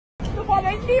what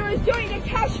India is doing to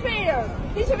Kashmir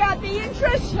is about the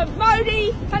interests of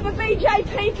Modi and the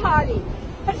BJP party.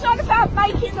 It's not about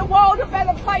making the world a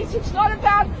better place. It's not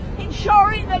about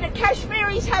ensuring that the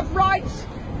Kashmiris have rights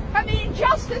and the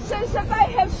injustices that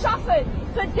they have suffered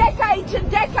for decades and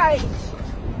decades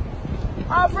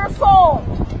of reform.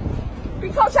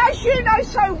 Because as you know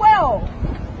so well,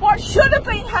 what should have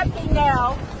been happening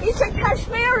now is that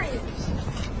Kashmiris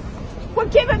were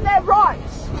given their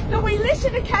rights, that we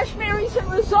listen to Kashmiris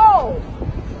and resolve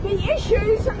the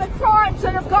issues and the crimes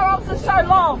that have gone on for so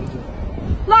long.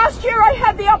 Last year I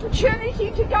had the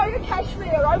opportunity to go to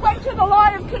Kashmir. I went to the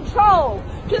line of control,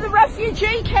 to the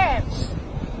refugee camps,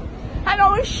 and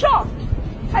I was shocked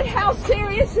at how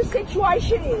serious the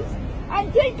situation is,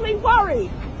 and deeply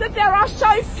worried that there are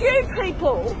so few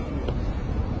people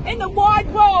in the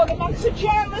wide world, amongst the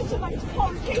journalists, amongst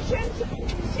politicians,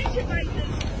 amongst decision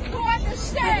makers, who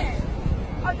understand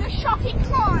of the shocking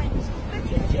crimes that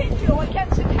continue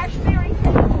against the Kashmiri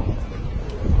people.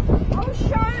 I was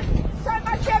shown so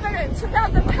much evidence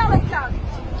about the pellet guns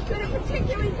that are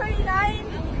particularly being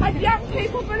aimed at young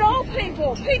people, but all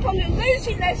people. People are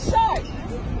losing their sight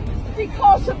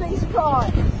because of these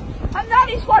crimes. And that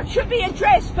is what should be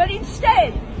addressed, but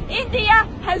instead, India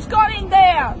has gone in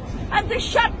there and to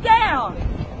shut down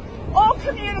all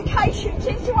communications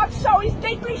into what so is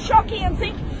deeply shocking,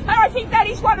 and I think that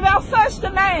is one of our first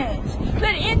demands,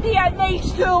 that India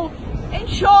needs to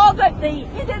ensure that the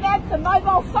internet, the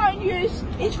mobile phone use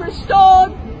is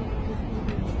restored,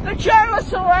 the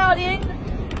journalists are allowed in,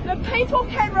 the people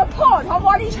can report on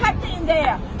what is happening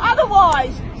there.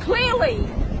 Otherwise, clearly,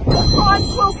 the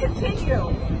crimes will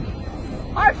continue.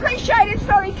 I appreciate it's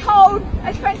very cold.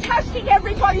 It's fantastic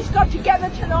everybody's got together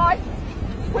tonight.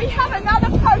 We have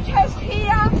another protest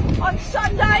here on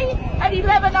Sunday at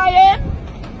 11 a.m.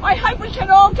 I hope we can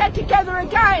all get together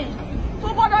again.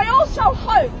 But what I also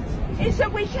hope is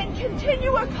that we can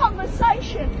continue a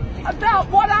conversation about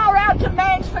what are our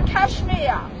demands for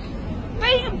Kashmir.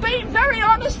 Being very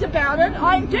honest about it,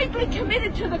 I'm deeply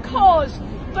committed to the cause,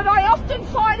 but I often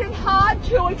find it hard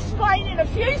to explain in a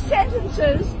few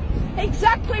sentences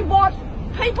exactly what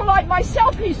people like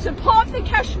myself who support the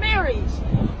Kashmiris,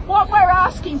 what we're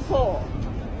asking for.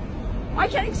 I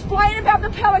can explain about the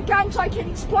pellet guns, I can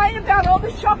explain about all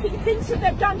the shocking things that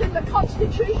they've done to the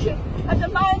Constitution at the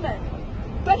moment.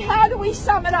 But how do we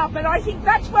sum it up? And I think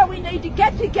that's where we need to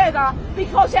get together,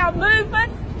 because our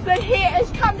movement that here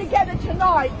has come together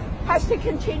tonight has to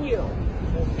continue.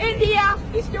 India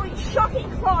is doing shocking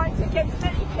crimes against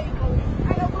many people,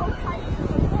 and it will take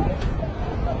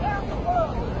around the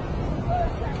world.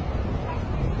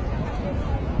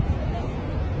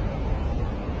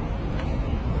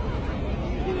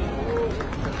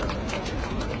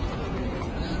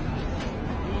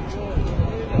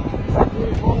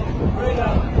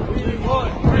 Freedom! We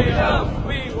want freedom!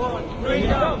 We want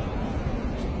freedom!